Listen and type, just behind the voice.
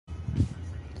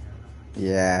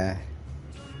Yeah.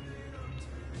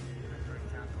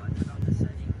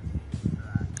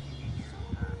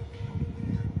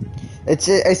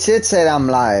 It should say I'm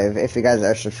live if you guys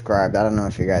are subscribed. I don't know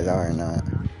if you guys are or not.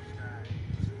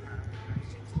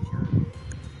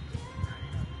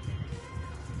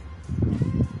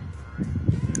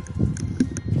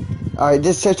 Alright,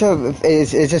 just search up.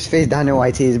 It's just face Daniel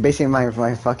YT. It's basically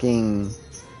my fucking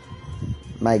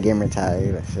my gamer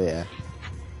tag. So yeah.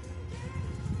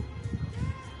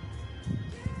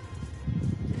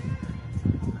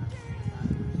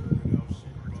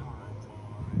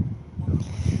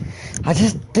 I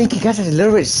just think you guys are a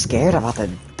little bit scared about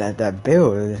the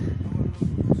build.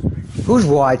 Who's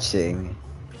watching?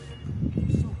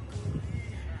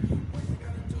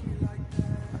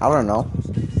 I don't know.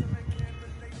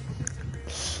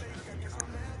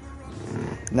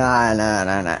 Nah.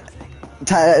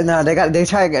 No, they gotta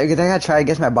try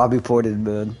against my Bobby Portis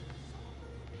build.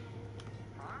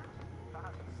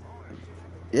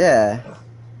 Yeah.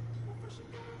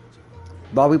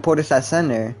 Bobby Portis at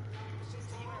center.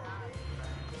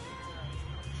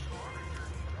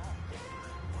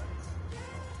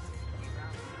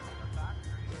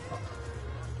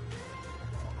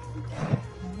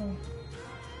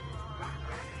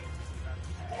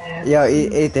 Yo,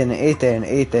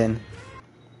 Ethan.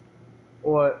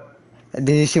 What? Did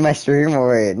you see my stream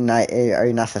or not? Are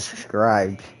you not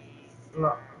subscribed?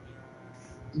 No.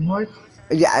 What?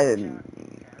 Yeah,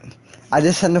 I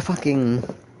just sent a fucking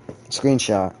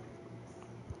screenshot.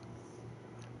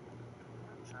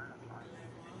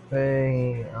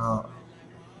 Hey,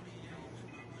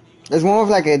 It's more of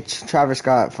like a Travis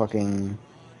Scott fucking.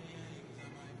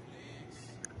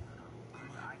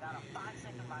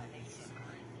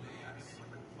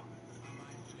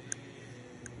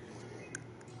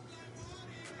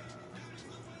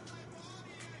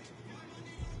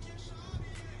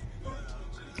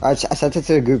 I sent it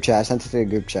to the group chat. Oh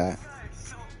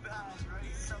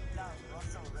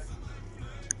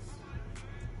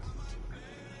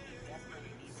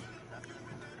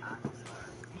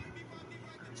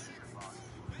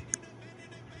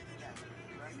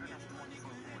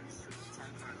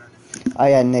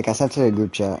yeah, Nick, I sent it to the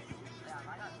group chat.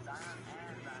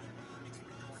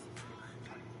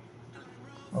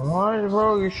 what,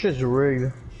 bro? Your shit's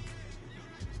rigged.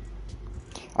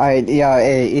 Alright, yeah,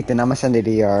 hey, Ethan, I'm gonna send it to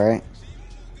you, alright?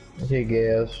 Okay,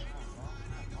 guess.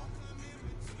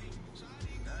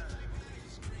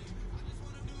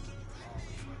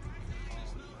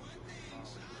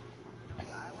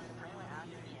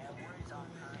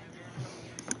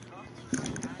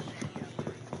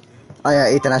 Oh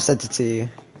yeah, Ethan, I sent it to you.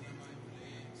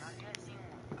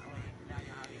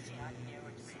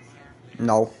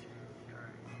 No.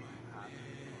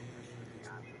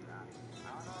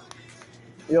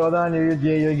 Yo, Daniel,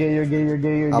 you're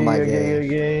gay. Am I gay? You're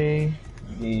gay.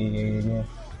 Yeah.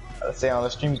 I say on the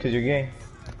stream because you're gay.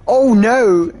 Oh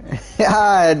no!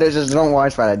 Just don't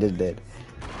watch what I just did.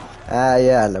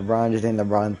 Yeah, LeBron just doing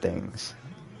LeBron things.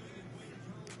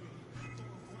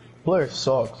 Player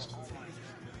sucks.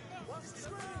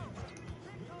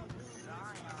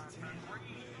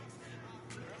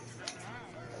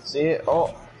 See it?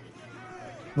 Oh.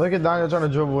 Look at Daniel trying to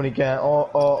dribble when he can't.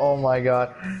 Oh my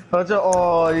god.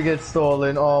 Oh, you get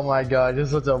stolen. Oh my god, you're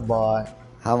such a bot.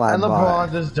 How am I And bot?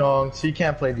 LeBron just dunks. He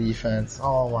can't play defense.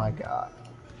 Oh my god.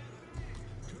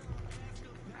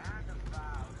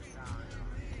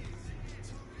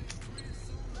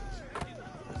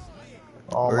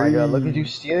 Oh my god, look at you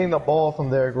stealing the ball from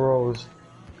Derrick Rose.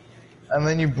 And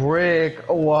then you break.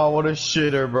 Oh wow, what a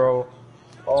shitter, bro.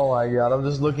 Oh my god, I'm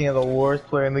just looking at the worst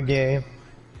player in the game.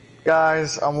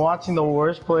 Guys, I'm watching the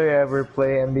worst player ever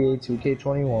play NBA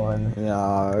 2K21.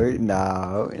 No.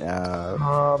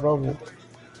 Bro.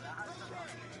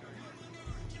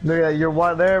 Look at your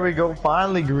what? There we go.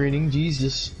 Finally greening.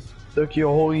 Jesus, took you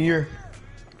a whole year.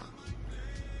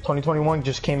 2021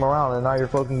 just came around, and now you're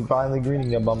fucking finally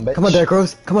greening, you bum bitch. Come on, Derrick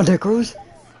Rose.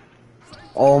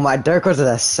 Oh my, Derrick Rose is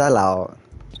a sellout.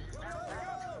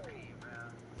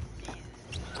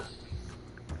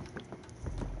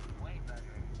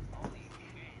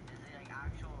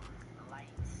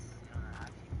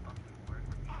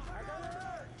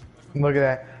 Look at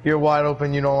that. You're wide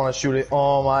open. You don't want to shoot it.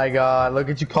 Oh my god. Look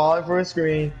at you call it for a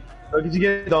screen. Look at you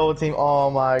get a double team.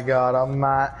 Oh my god. I'm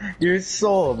mad. You're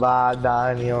so bad,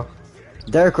 Daniel.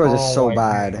 Derrick Rose is so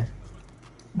bad. God.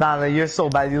 Daniel, you're so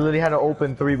bad. You literally had an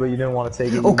open three, but you didn't want to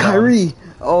take it. Oh, Kyrie.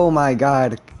 Oh my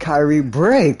god. Kyrie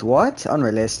bricked. What?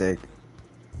 Unrealistic.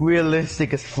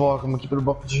 Realistic as fuck. I'm gonna keep it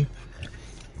above you.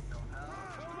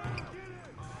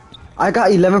 I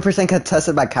got 11%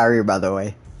 contested by Kyrie, by the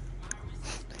way.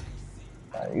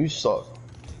 You suck.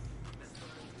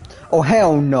 Oh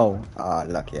hell no! Ah,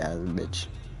 lucky ass bitch.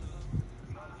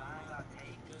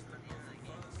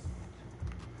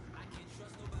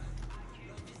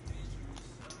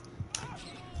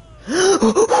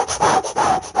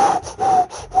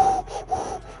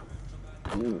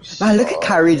 You Man, look at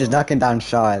Kyrie suck. just knocking down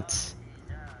shots.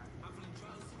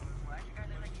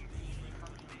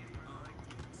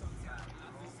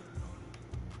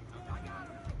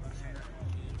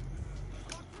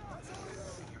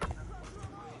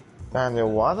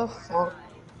 Daniel, why the fuck?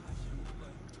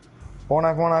 Four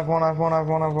knife, one knife, one knife, one knife,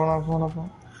 one knife, one knife, one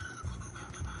knife.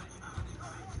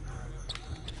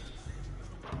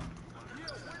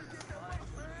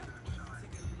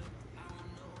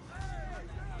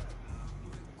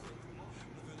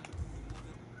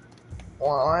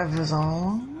 One knife is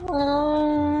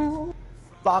on.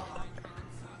 Fuck.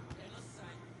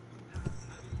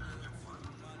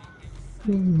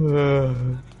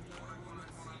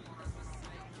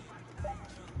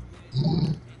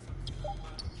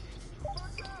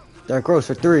 Derrick Rose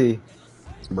for three.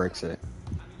 Breaks it.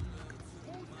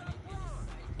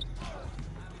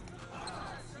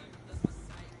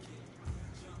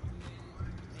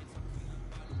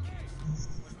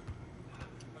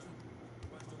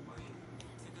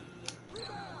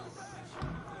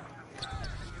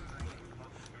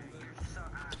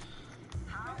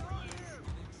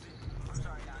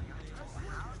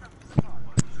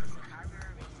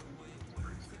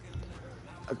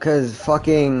 Cause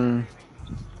fucking,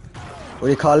 what do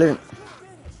you call it?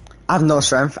 I have no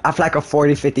strength. I have like a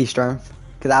 40-50 strength.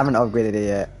 Cause I haven't upgraded it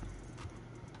yet.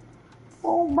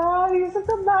 Oh man, he's such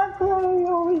a bad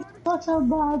player. He's such a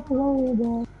bad player,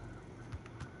 bro.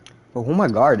 But who am I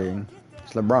guarding?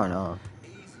 It's LeBron, huh?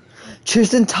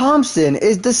 Tristan Thompson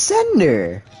is the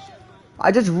sender.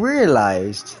 I just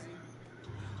realized.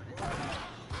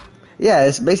 Yeah,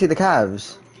 it's basically the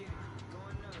Cavs.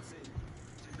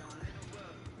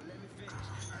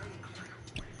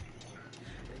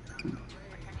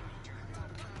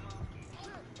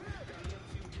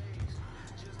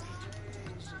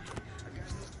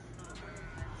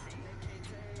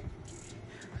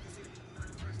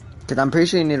 Cause I'm pretty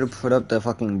sure you need to put up the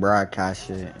fucking broadcast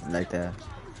shit like that.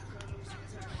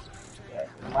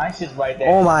 My shit's right there.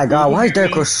 Oh my Did god, you why is hear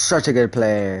Derrick me? Rose such a good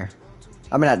player?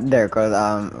 I mean not Derrick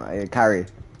Rose, Kyrie.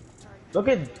 Look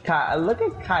at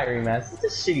Kyrie, man. Such a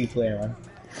shitty player, man.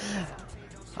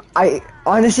 I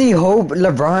honestly hope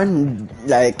LeBron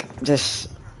like just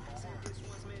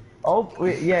Oh,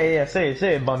 wait, yeah. Say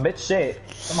it, bum bitch. Say it.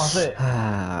 Come on, say it.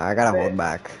 I gotta Say hold it.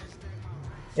 back.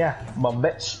 Yeah, bum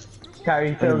bitch.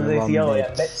 Kyrie What do you failed his mean one ACL, yeah,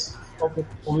 bit? bitch.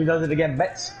 Hope he does it again,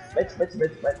 bitch.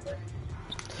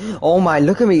 Bitch. Oh my,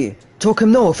 look at me. Took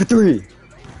him no for three.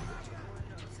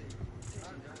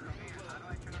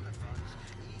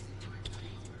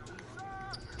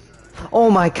 Oh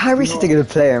my, Kyrie's such a No. good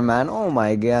player, man. Oh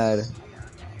my god.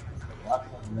 Last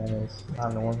 1 minutes.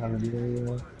 I'm the one trying to do it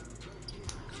anymore.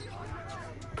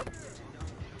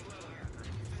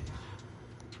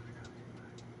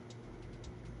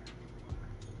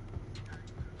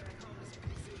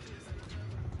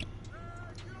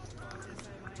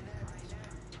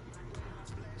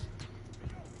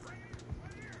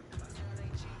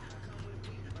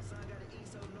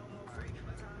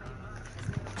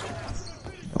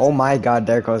 Oh my god,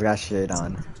 Derrick Rose got shit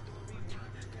on.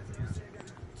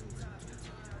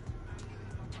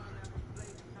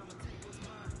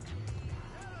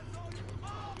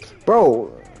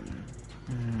 Bro,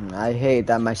 I hate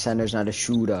that my center's not a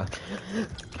shooter.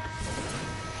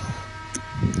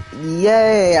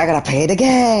 Yay, I gotta pay it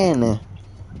again.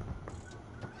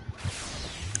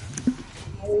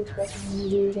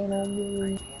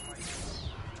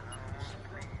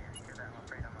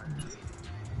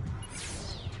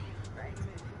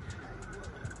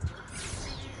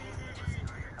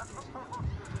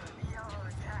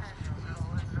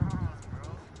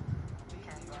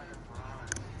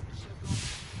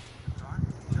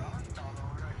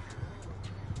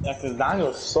 Yeah, cause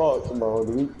Daniel sucks, bro.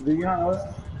 Do you not know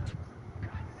that?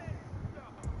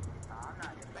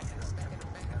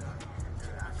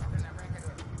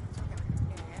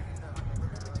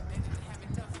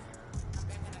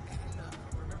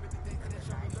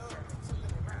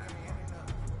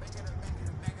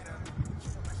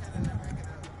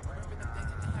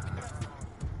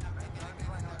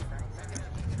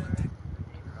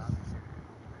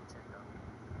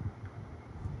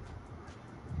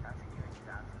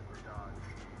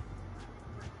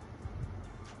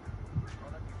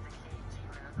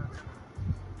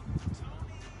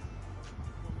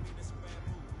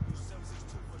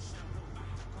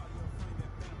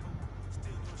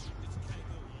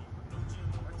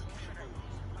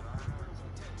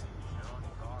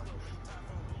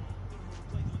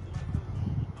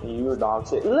 You dog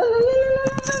shit.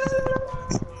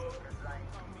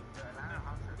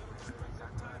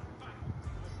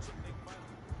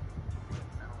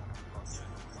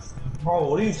 Bro,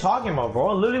 what are you talking about, bro?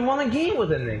 I literally won a game with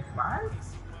the Knicks, man.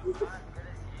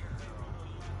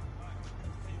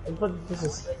 But this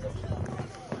is.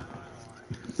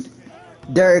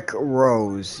 Derrick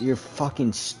Rose, you're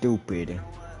fucking stupid.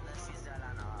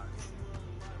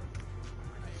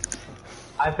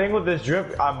 I think with this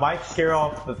drip, I might scare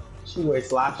off the two-way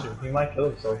slasher. He might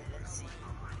kill himself.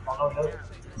 Oh, no, no.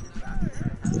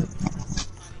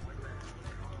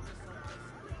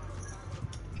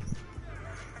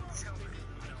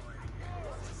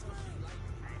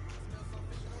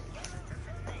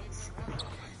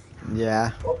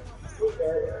 Yeah.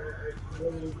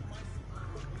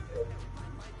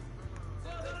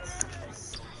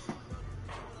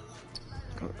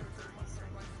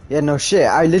 Yeah, no shit.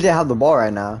 I literally have the ball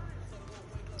right now.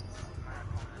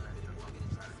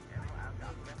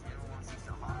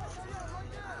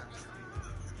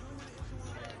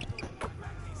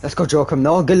 Let's go, Joachim.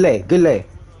 No, good lay, good lay.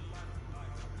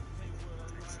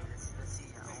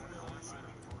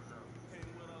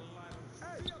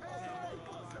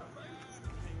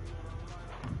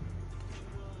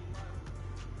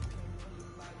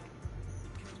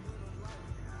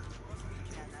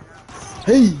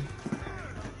 Hey!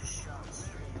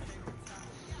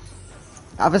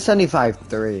 I have a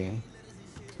 75-3.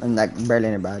 And like barely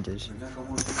any badges.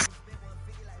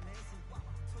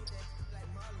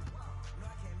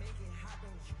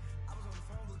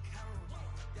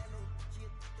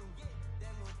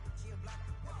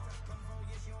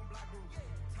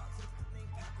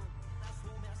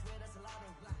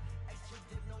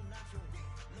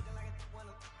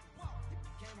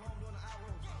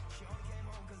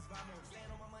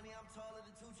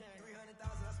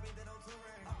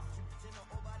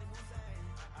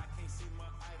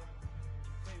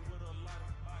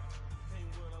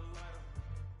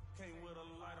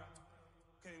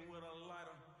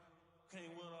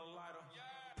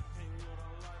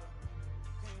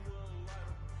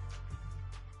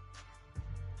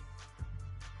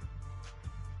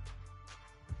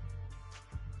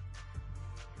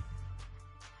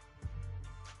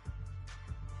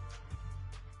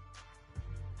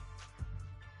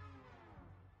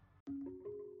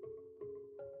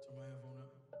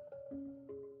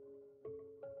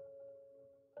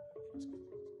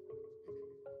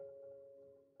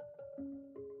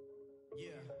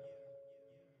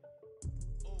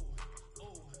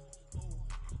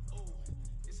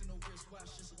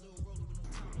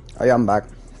 Oh yeah, I'm back.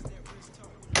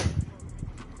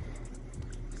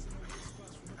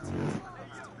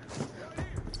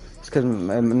 It's cause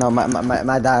no,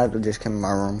 my dad just came in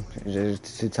my room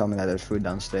just to tell me that there's food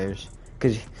downstairs.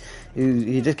 Cause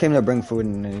he just came to bring food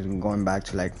and he's going back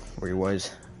to like where he was.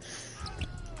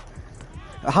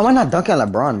 How am I not dunking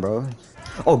on LeBron, bro?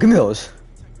 Oh, give me those.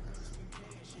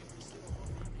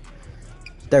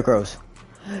 Derrick Rose.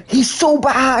 He's so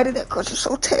bad. Derrick Rose is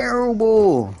so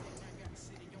terrible.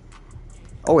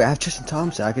 Oh wait, I have Tristan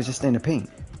Thompson. I could just stay in the paint.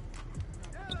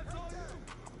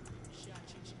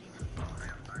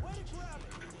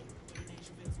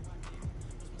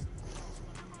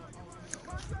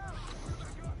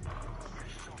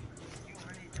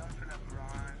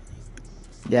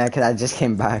 Yeah, cause I just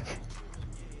came back.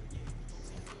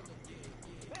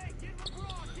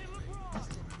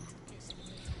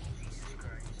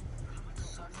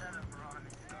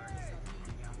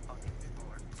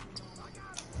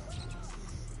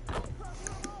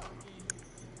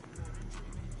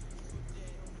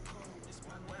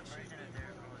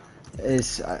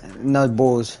 It's not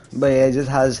Bulls, but yeah, it just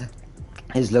has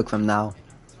his look from now.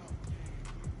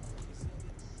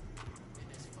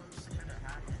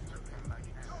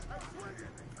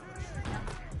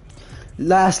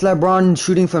 Last LeBron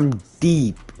shooting from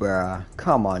deep, bruh.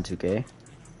 Come on, 2K.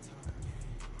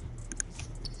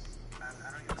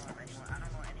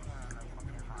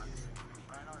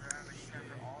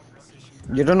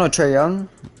 You don't know Trae Young?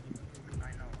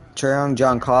 Trae Young,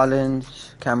 John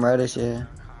Collins, Cam Reddish, yeah.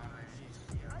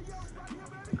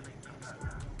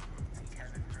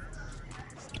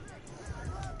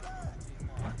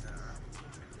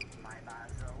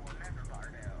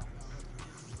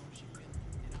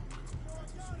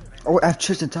 Oh, I have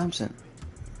Tristan Thompson.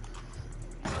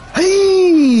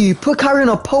 Hey! Put Kyrie on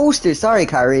a poster. Sorry,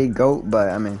 Kyrie, GOAT, but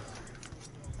I mean.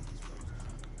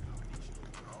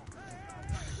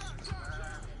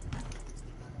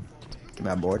 Give me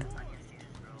that board.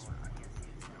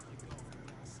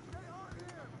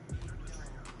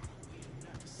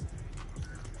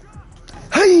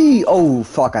 Hey! Oh,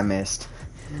 fuck, I missed.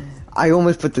 I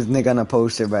almost put this nigga on a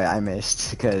poster, but I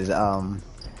missed because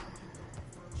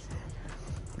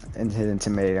into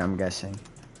Intimidator, I'm guessing.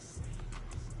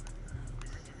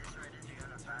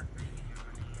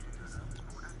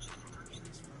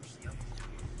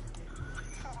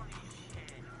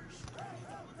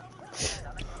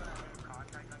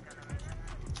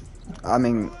 I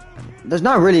mean, there's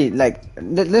not really like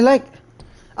they're like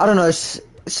I don't know.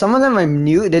 Some of them are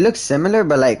new. They look similar,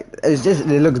 but like it's just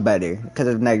it looks better because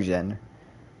of next gen.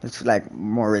 It's like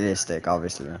more realistic,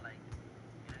 obviously.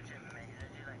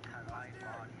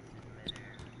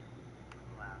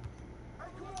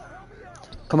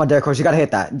 Come on, Derrick Rose, you gotta hit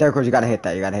that. Derrick Rose, you gotta hit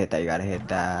that. You gotta hit that. You gotta hit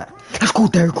that. Let's go,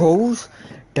 Derrick Rose.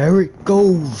 Derrick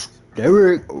goes.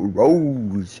 Derrick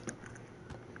Rose.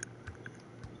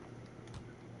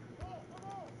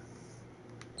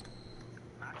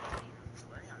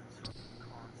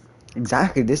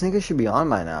 Exactly. This nigga should be on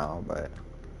by now, but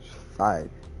five.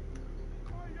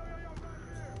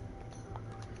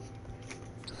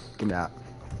 Give me that.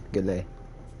 Good lay.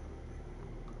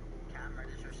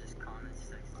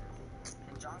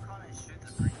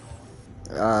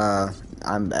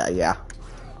 Yeah.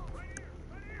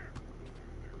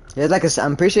 He has like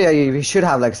I'm pretty sure he should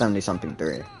have like 70 something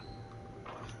three.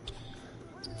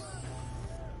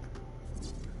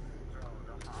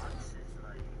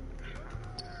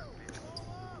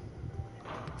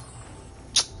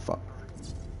 Fuck.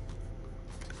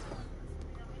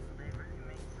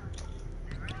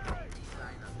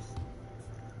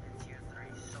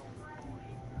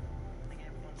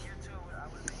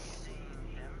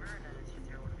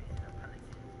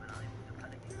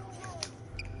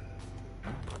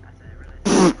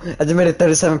 I just made it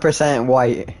 37%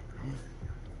 white.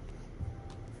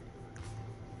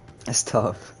 That's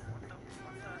tough.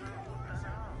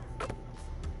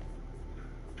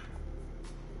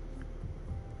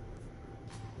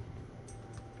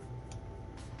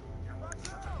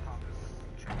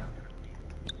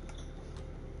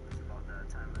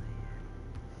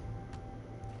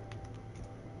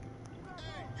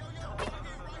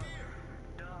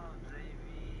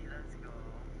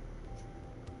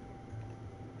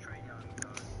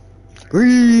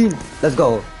 Green! Let's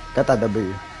go. Got that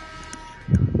W.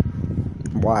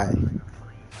 Why?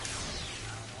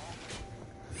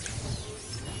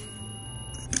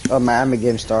 Oh, Miami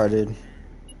game started.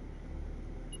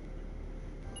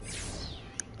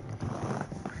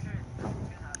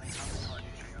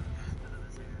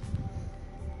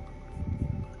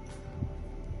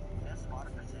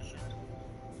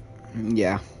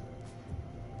 Yeah.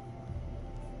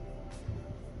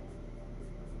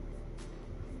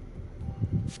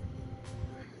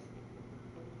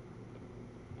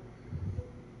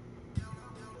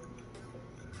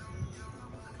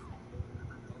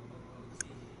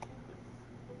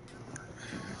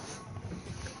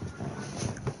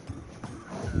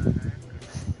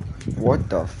 What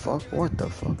the fuck? What the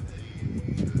fuck?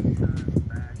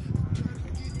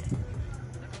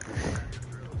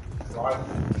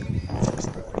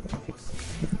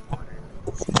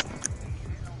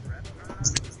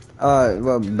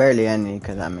 Well, barely any,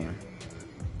 cause I mean,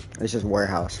 it's just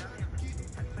warehouse.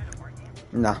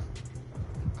 Nah.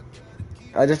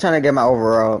 I'm just trying to get my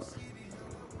overall.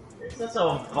 That's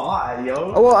a bot,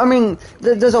 yo. Oh, well, I mean,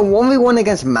 there's a 1v1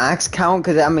 against max count,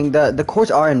 cause I mean, the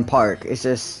courts are in park. It's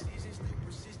just,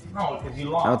 No, because you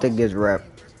lost. I don't think it's rep.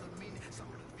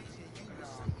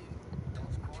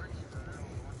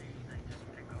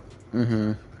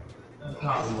 Mm-hmm.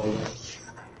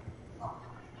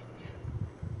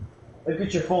 Look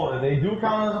at your phone. If they do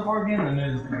count as a park game, then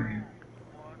it is a park game.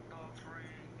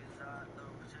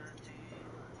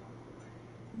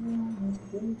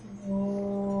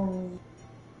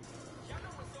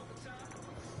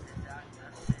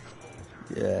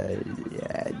 Yeah,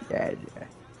 yeah, yeah, yeah.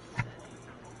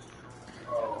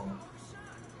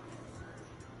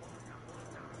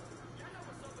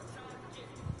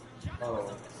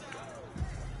 Oh.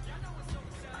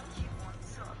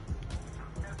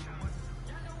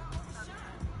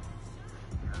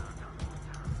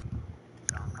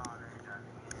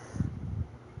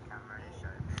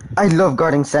 I love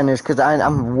guarding centers because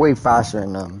I'm way faster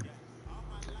than them.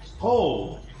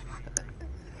 Oh.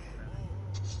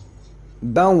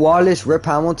 Ben Wallace, Rip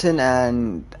Hamilton,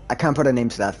 and I can't put a name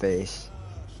to that face.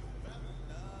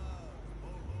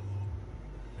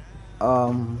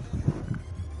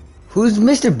 Who's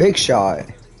Mr. Big Shot?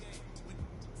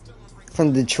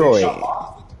 From Detroit.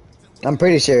 I'm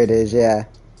pretty sure it is, yeah.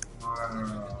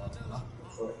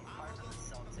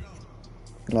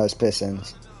 No, it's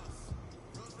Pistons.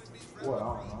 What? I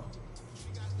don't know.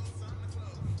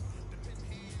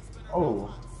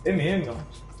 Oh, hit me.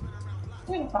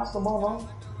 Yeah, pass the ball, bro.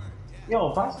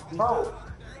 Yo, pass, bro.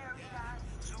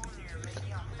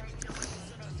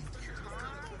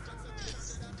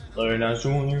 Larry Nash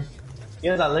Jr. He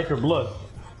has that Laker blood.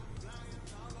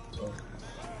 So,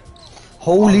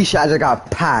 Holy shit, I just got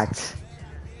packed.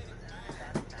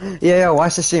 Yeah,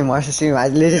 watch the stream, watch the stream. I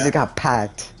literally just got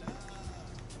packed.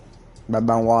 By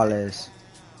Ben Wallace.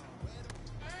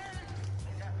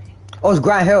 Oh, it's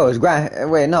Grant Hill. It's Grant.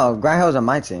 Wait, no, Grant Hill's on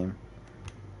my team.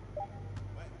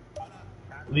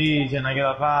 Lee, can I get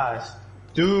a pass?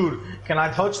 Dude, can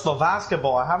I touch the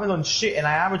basketball? I haven't done shit and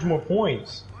I average more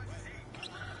points.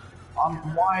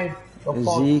 I'm wide the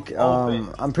fuck Zeke, open.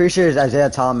 I'm pretty sure it's Isaiah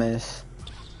Thomas.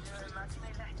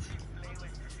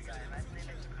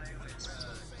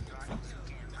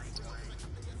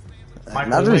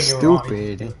 Michael That Wing, was you're wrong.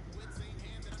 stupid.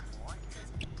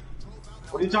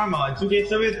 What are you talking about? In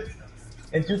 2K7?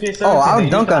 In 2K17, Oh, I'll they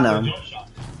used dunk to on have the him. jump shot.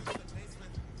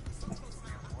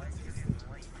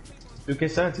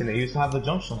 2K17, they used to have the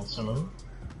jump shots, remember?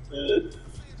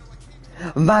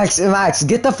 Max,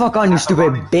 get the fuck on, you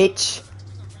stupid bitch.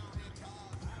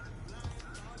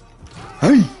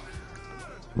 Hey!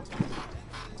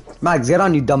 Max, get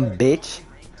on, you dumb bitch.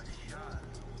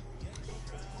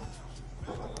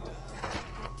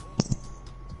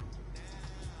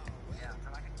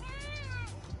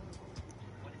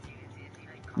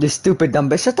 You stupid dumb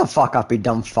bitch. Shut the fuck up, you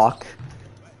dumb fuck.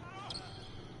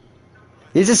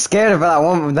 You're just scared of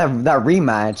that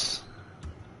rematch.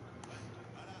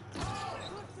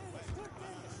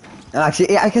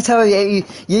 Actually, I could tell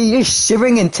you're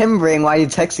shivering and timbering while you're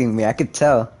texting me. I could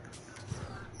tell.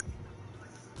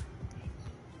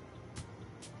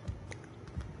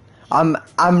 I'm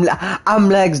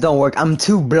legs don't work. I'm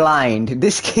too blind.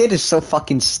 This kid is so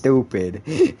fucking stupid.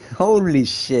 Holy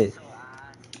shit.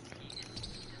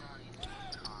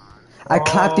 I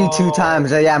clapped you 2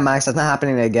 times. Oh yeah, Max, that's not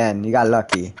happening again. You got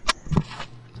lucky.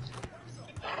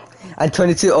 At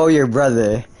 22, oh, your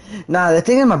brother. Nah, the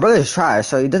thing is, my brother's trash,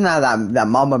 so he doesn't have that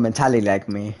Mamba mentality like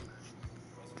me.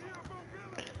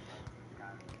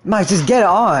 Max, just get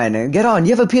on. Get on.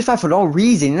 You have a PS5 for no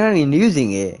reason. You're not even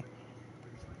using it.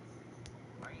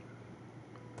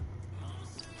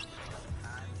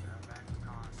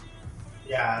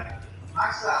 Yeah.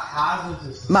 Max has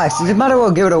it to Max, you might as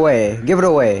well give it away. Give it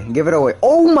away. Give it away.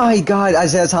 Oh my god,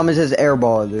 Isaiah Thomas is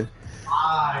airballed.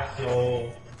 So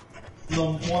the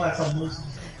one that's a most.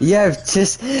 You have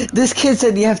this kid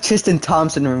said you have Tristan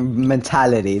Thompson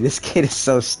mentality. This kid is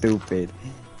so stupid.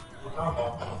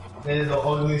 That is the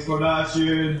ugliest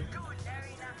Kardashian.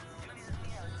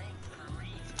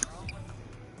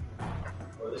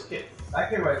 Bro, this kid, that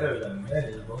kid right there is a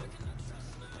menace, bro.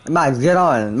 Max, get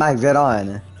on. Max, get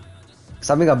on.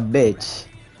 Stop being a bitch.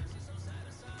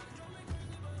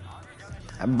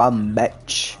 A bum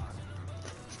bitch.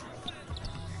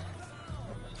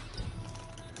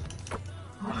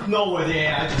 No way the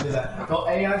AI just did that. The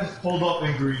AI just pulled up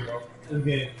in green, bro.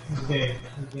 This game.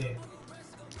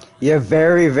 You're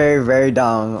very, very, very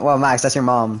dumb. Well, Max, that's your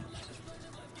mom.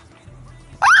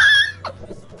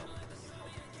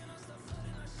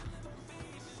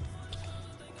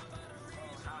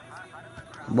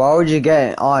 Why would you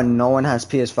get on? No one has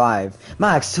PS5.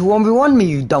 Max, 1v1 me,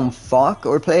 you dumb fuck,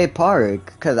 or play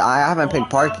Park, cause I haven't played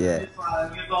Park yet.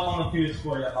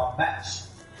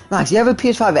 Max, you have a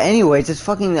PS5 anyway. Just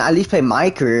fucking at least play my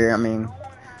career. I mean,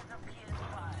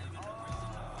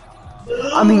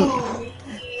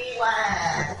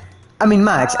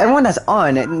 Max. Everyone that's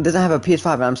on it doesn't have a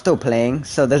PS5, and I'm still playing.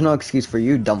 So there's no excuse for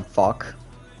you, dumb fuck.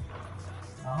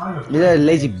 You're a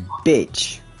lazy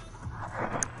bitch.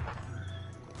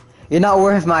 You're not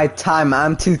worth my time.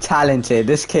 I'm too talented.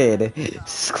 This kid,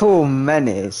 school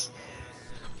menace.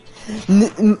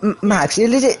 Max, you're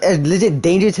a legit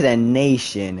danger to the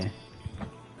nation.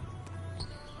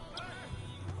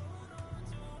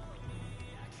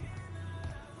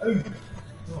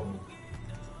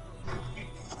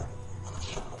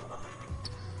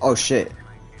 Oh shit.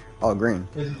 Oh, green.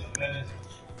 He's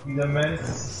a menace to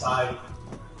society.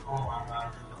 Oh my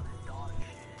god.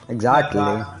 Exactly.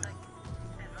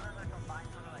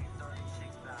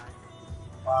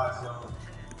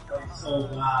 I'm so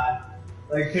glad.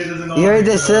 Like, kid doesn't know. You're a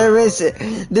disturbance.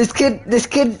 This kid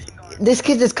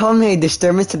just called me a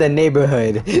disturbance to the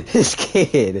neighborhood. This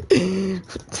kid.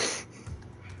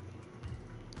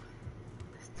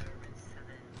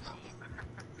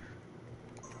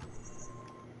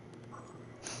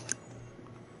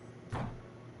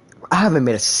 I haven't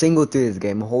made a single through this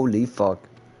game. Holy fuck.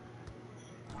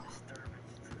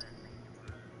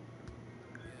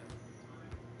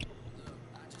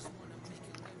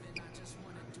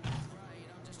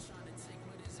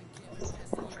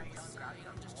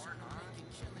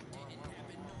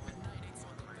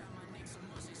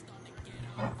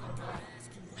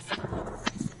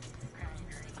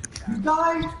 You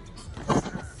died?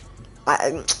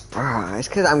 It's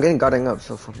because I'm getting guarding up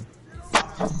so fucking.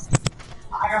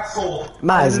 I got sold. I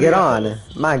Max, literally get got on.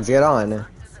 sold. Max, get on.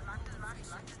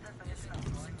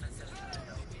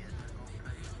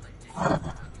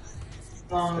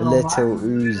 No, Little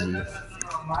Uzi.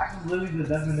 Max is literally the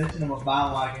definition of a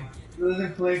bandwagon. He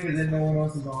doesn't play because then no one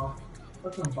else is on.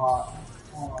 What's a bot?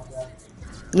 Oh my god.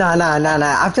 Nah.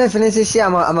 After I finish this shit,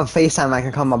 I'm a FaceTime. I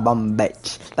can call my bum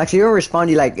bitch. Like, so you don't respond,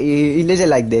 you literally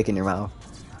like dick in your mouth.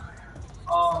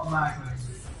 Oh, Max.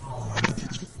 Oh my god.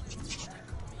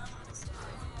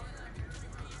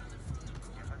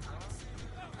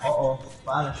 Uh-oh,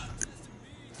 Spanish.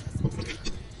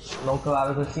 No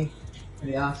claro que sí.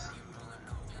 Yes.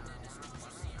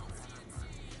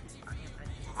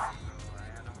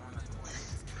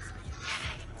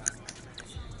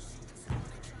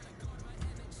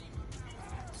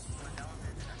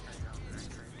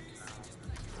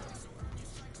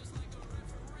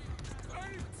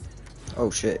 Oh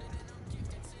shit.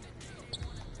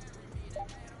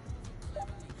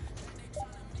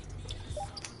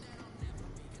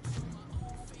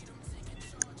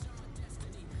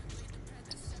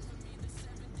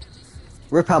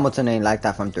 Rip Hamilton ain't like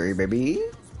that from 3, baby.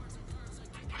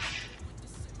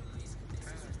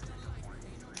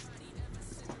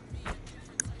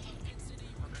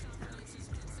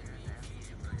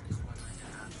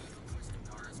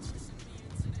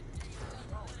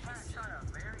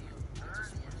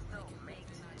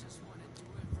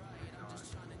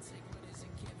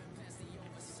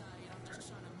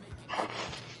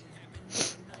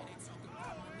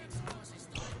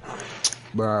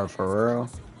 Bruh, for real.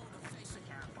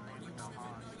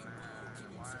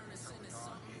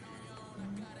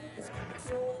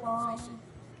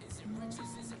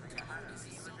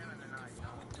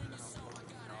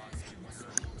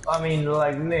 I mean,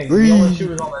 like, Nick, the only Let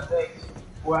shooters on the Knicks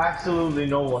were absolutely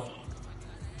no one.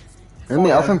 Oh, me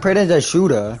yeah. often pray the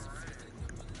shooter.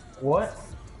 What?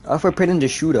 Often pray the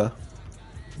shooter.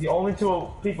 The only two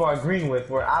people I agreed with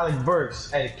were Alec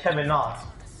Burks and Kevin Knox.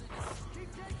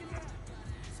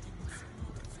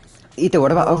 Ethan,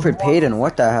 what about There was Alfred Payton?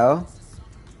 What the hell?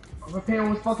 one. Payton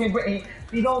was fucking great.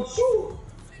 He don't shoot.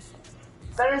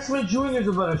 Dennis Smith Jr. is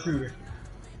a better shooter.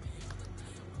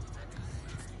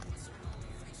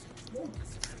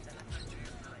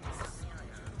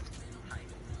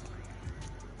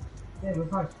 Yeah, we're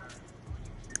fine.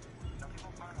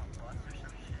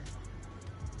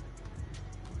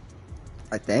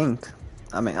 I think.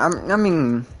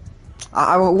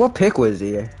 What pick was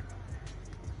he?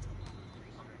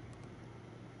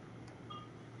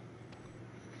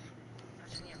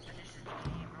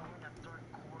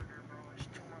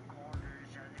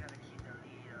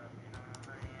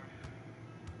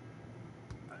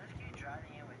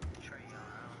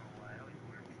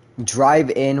 Drive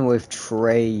in with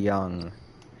Trey Young.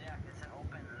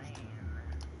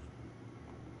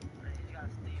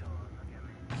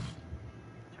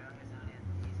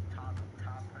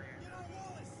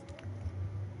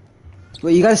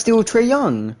 Wait, you gotta steal with Trey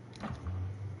Young.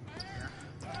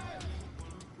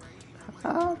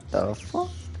 What the fuck?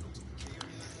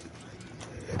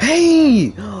 Hey!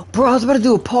 Bro, I was about to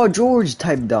do a Paul George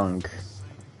type dunk.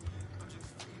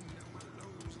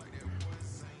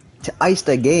 To ice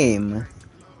the game.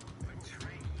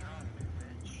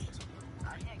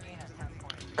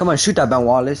 Come on, shoot that Ben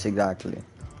Wallace. Exactly.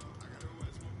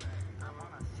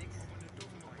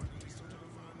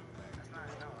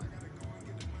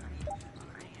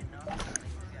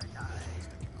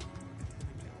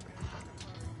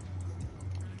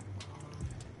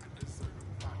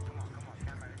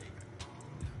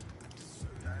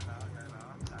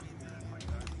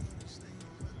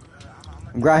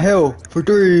 Grant Hill for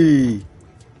 3.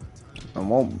 I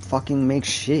won't fucking make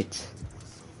shit.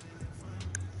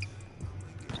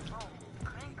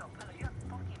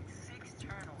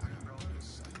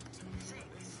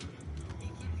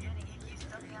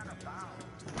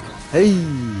 Hey!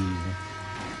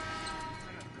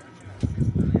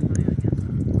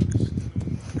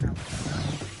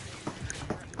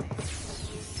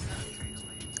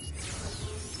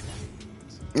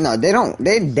 No, they don't.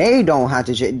 They don't have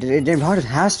to. James Harden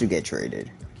has to get traded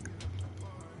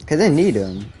because they need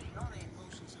him.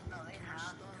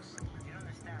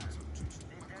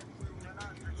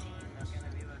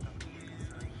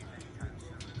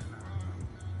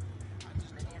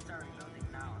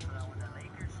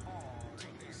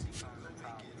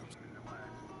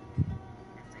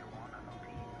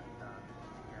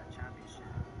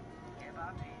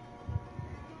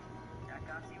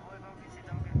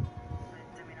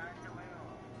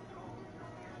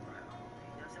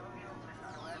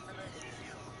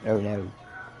 Oh no.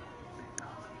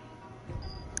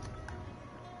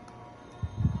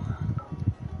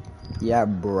 Yeah,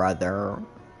 brother.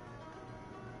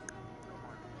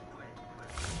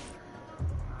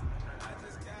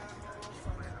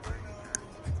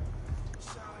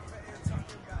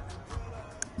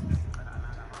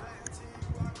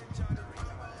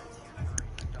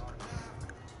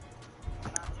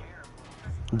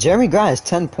 Jeremy Grant has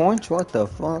 10 points? What the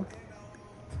fuck?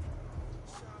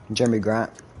 Jeremy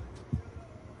Grant.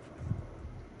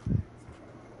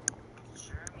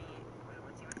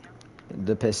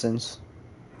 The Pistons.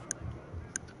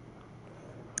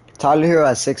 Tyler Hero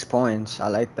has 6 points. I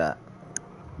like that.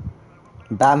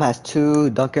 Bam has 2.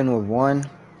 Duncan with 1.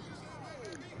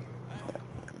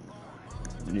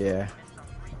 Yeah.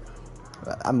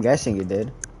 I'm guessing he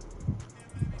did.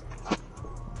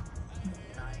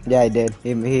 Yeah, he did.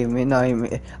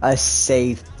 A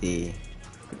safety.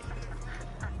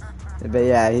 But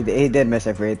yeah, he did miss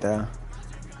a free throw.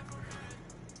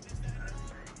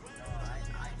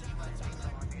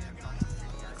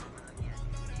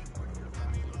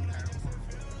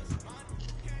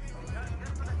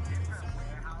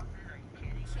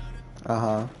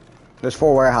 Uh-huh. There's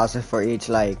 4 warehouses for each,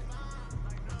 like,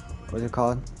 what's it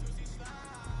called?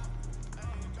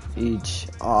 Each.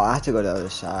 Oh, I have to go to the other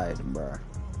side, bro.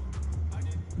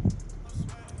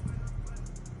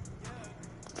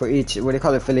 For each, what do you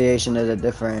call it, affiliation, there's a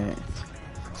different.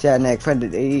 Yeah, Nick, friend,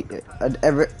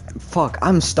 fuck,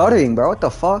 I'm stuttering, bro. What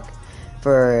the fuck?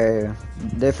 For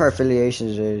different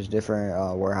affiliations, there's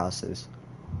different warehouses.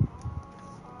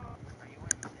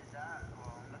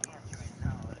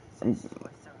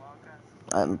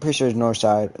 I'm pretty sure it's north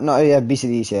side. No, yeah,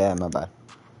 BCDs, yeah, my bad.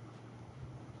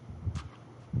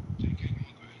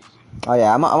 Oh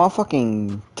yeah, I'm a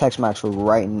fucking text Max for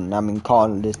writing.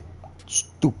 Calling this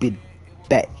stupid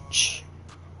bitch,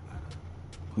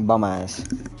 bum ass.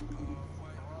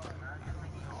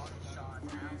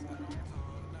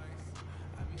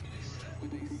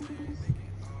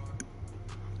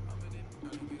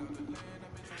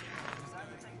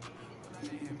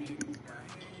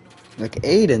 Like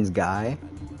Aiden's guy.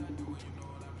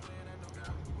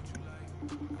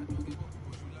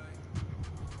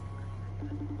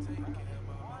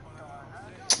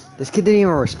 This kid didn't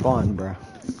even respond, bro.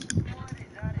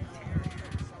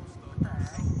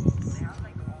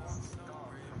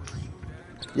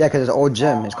 Yeah, cause it's old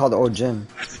gym. It's called the old gym.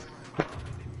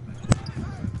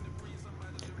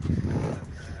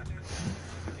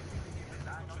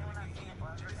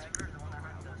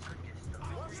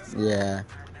 Yeah.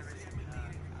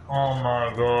 Oh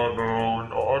my god, bro.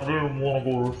 No, I didn't want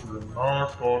to go to the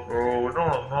mascot, bro. It's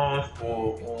not a mascot.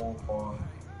 Oh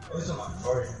my. This is my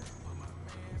first.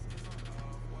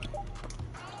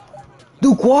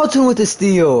 Duke Walton with the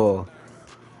steal.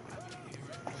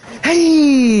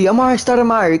 Hey, Amari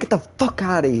Stoudemire, get the fuck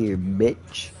out of here,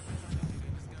 bitch.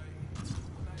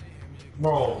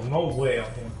 Bro, no way I'm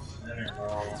going center,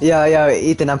 bro. Yeah,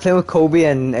 Ethan, I'm playing with Kobe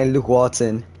and Luke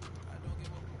Walton.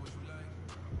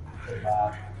 So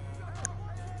bad.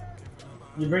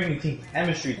 You're bringing team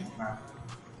chemistry, man.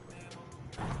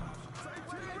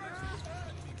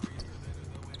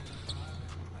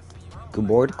 Good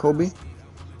board, Kobe.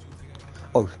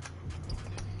 Oh,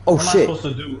 What am I shit. supposed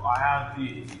to do? I have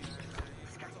the.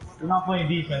 You're not playing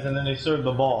defense and then they serve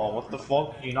the ball. What the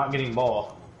fuck? You're not getting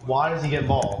ball. Why does he get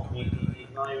ball? He's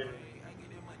not even.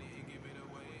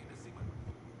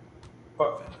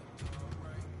 What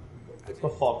the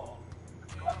fuck?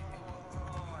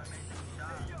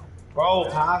 Bro,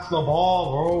 pass the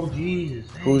ball, bro.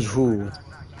 Jesus. Who's Dang. who?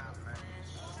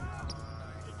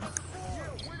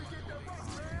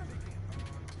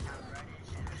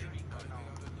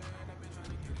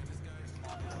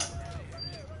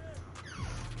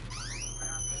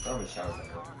 I was shower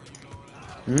now.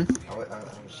 Hmm? I was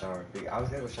shower. I was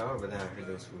gonna go shower, but then I heard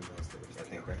those food downstairs. I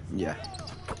think, right? Yeah.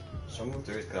 So I moved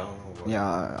through it, 'cause I don't know what.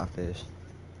 Yeah, I finished.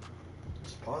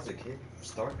 Just pause it, kid. I'm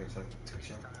starving, so I took a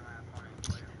shower.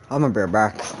 I'm gonna be right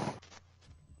back.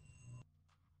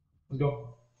 Let's go.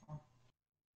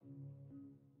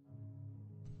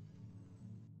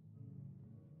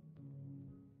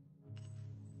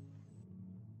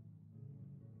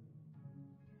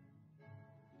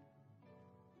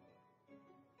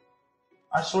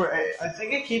 I swear, I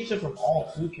think it keeps it from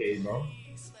all 2K, bro.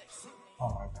 Oh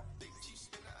my god.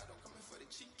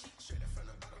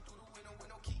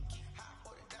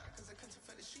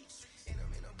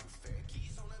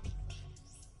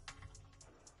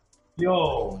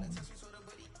 Yo.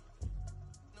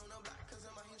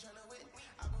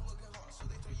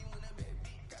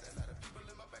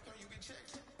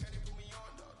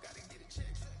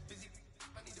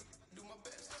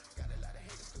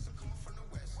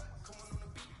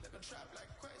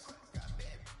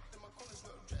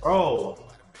 Bro,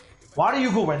 why do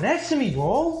you go right next to me,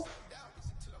 bro?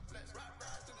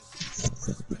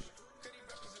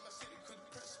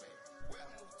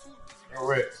 You're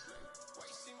rich.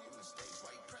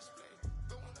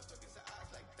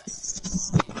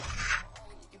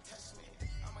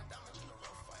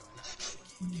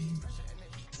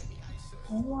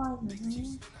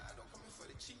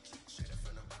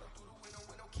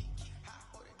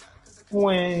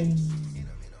 When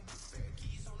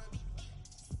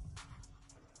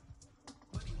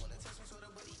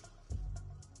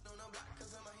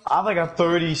I have like a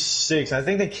 36. I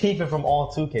think they keep it from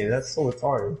all 2K. That's so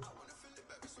retarded.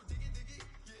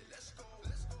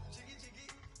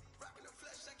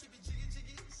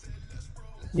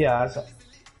 Yeah,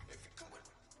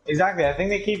 exactly. I think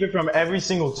they keep it from every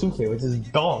single 2K, which is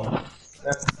dumb.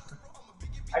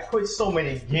 I quit so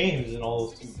many games in all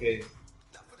those 2Ks.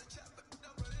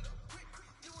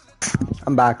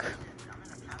 I'm back.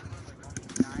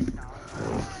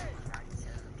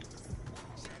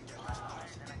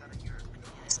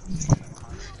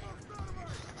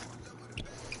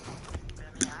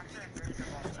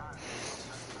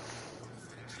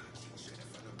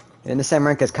 In the same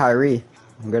rank as Kyrie,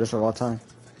 greatest of all time.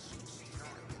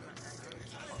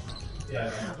 Yeah,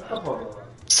 man.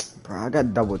 Bro, I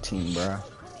got double teamed, bro.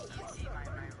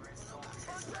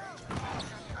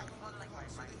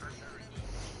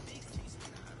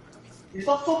 Get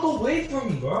the fuck away from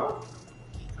me, bro.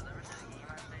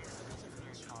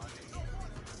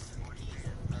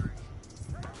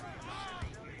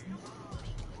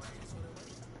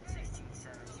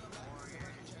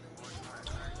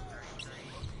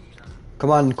 Come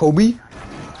on, Kobe.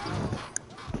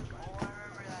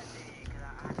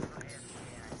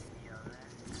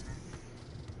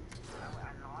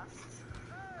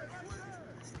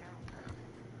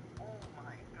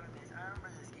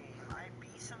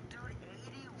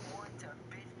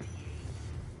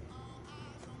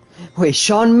 Wait,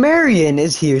 Sean Marion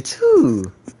is here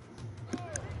too.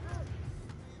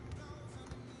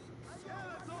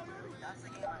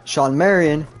 Sean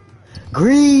Marion.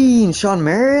 Green! Sean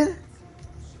Marion?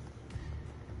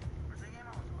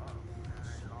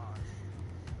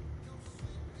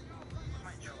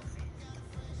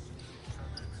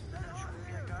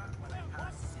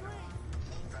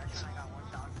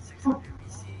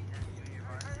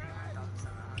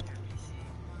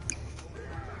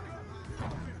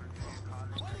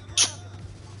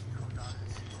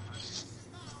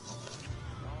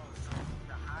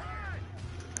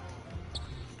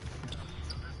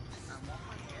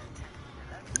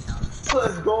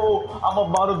 Let's go.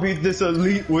 I'm about to beat this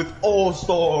elite with all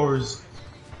stars.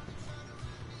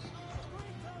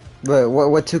 But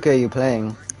what 2K are you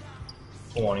playing?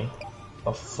 20.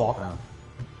 The fuck? Oh.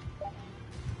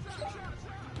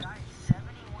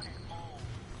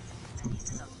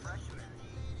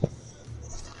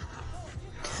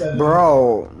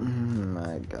 Bro, oh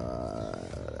my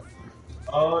god.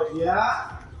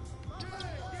 Yeah.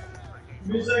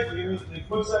 Give me a second. Give me a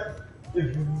quick second.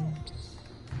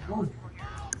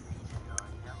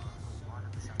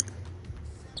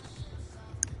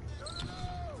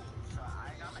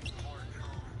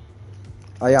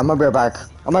 Oh yeah, I'm gonna be right back.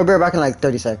 I'm gonna be right back in like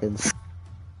 30 seconds.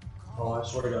 Oh, I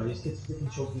swear to God, these kids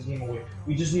freaking choke this game away.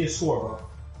 We just need a score, bro.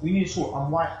 We need a score.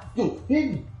 I'm like, dude,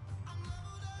 hit me.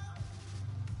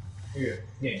 Here,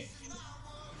 game.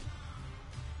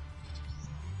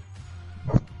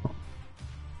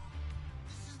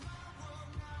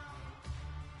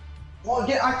 Oh,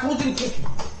 yeah, I told you to.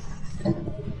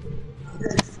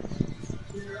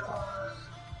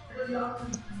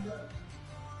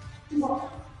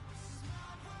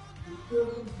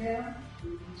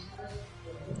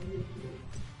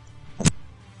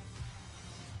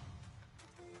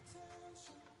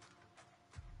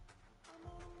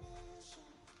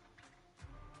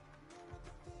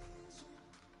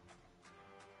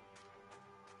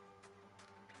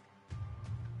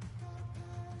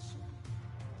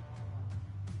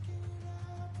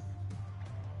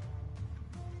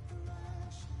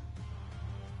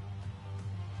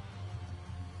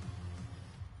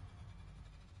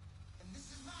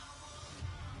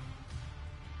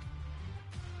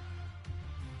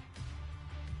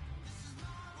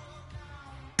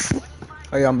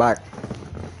 Oh yeah, I'm back.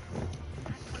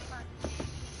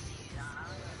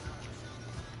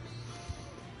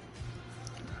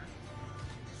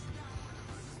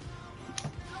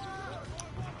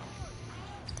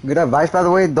 Good advice, by the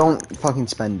way, don't fucking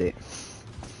spend it.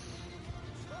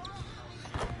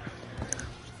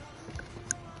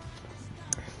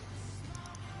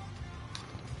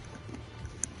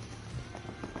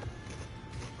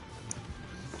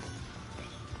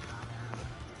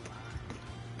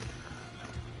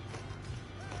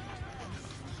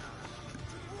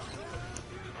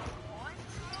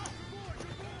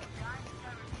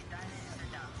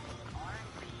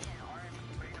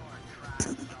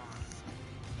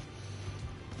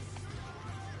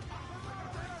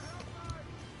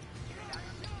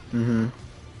 Mm-hmm.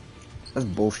 That's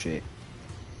bullshit.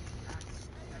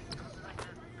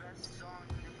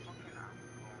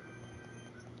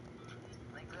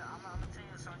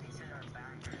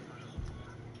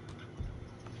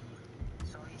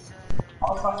 I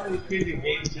was talking to these kids in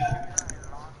game chat.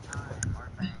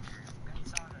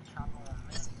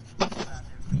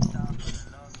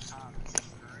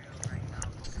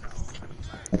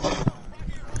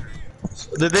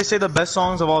 Did they say the best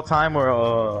songs of all time were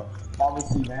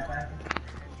obviously Batman?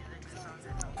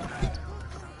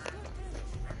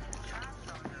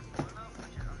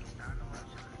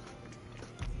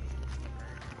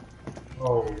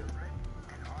 Oh.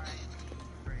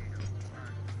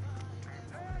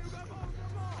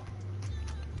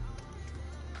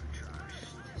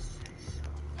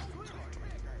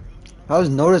 How's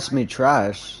Notice Me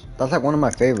trash? That's like one of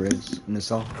my favorites in the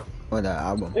song or the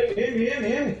album. Hit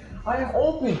me. I am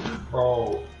open.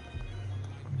 Bro.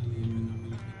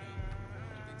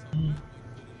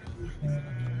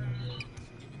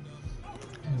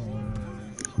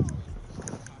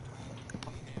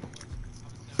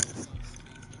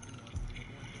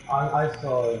 I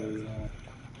saw it.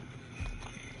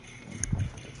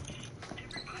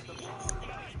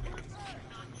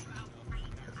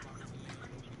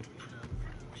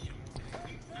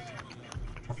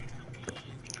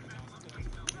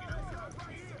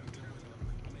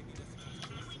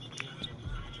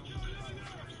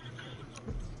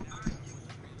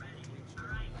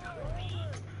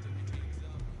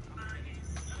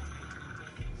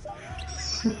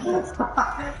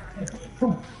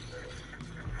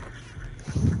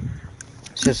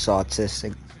 It's just so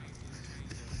autistic.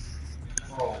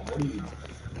 Bro, what are you?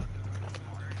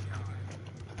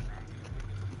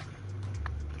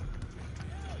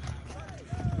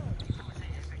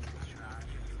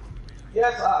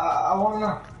 Yes, I want to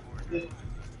know.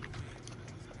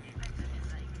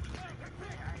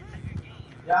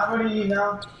 Yeah, I'm ready to eat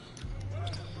now.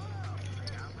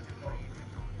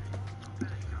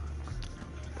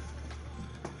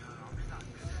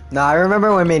 Nah, I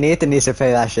remember when me and Ethan used to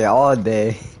play that shit all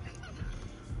day.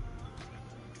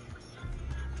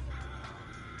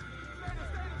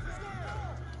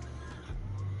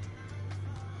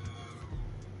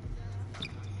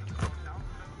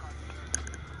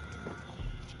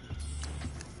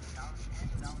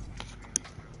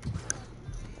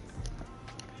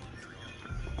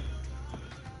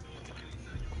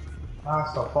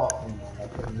 That's the fucking one.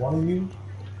 Like, one of you?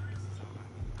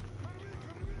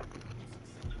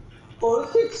 Oh,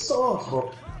 this kid sucks,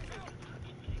 bro.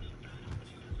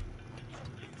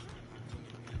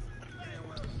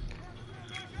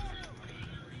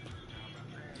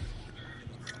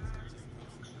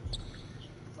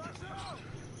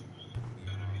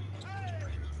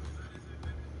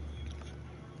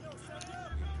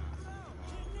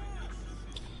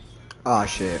 Oh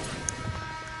shit.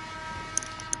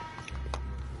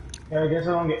 Yeah, I guess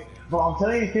I don't get. Bro, I'm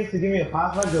telling these kids to give me a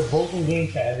pass back. They're both in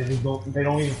game chat. They just don't. They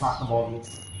don't even pass the ball to me.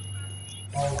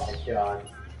 Oh my god.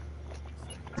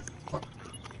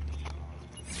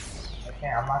 I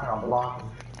can't. I'm not gonna block him.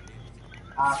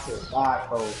 After that,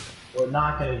 bro, we're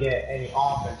not gonna get any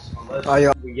offense unless Oh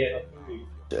yo, we get a free.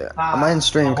 I'm in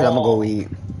stream because I'm gonna go eat.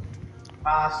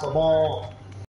 Pass the ball.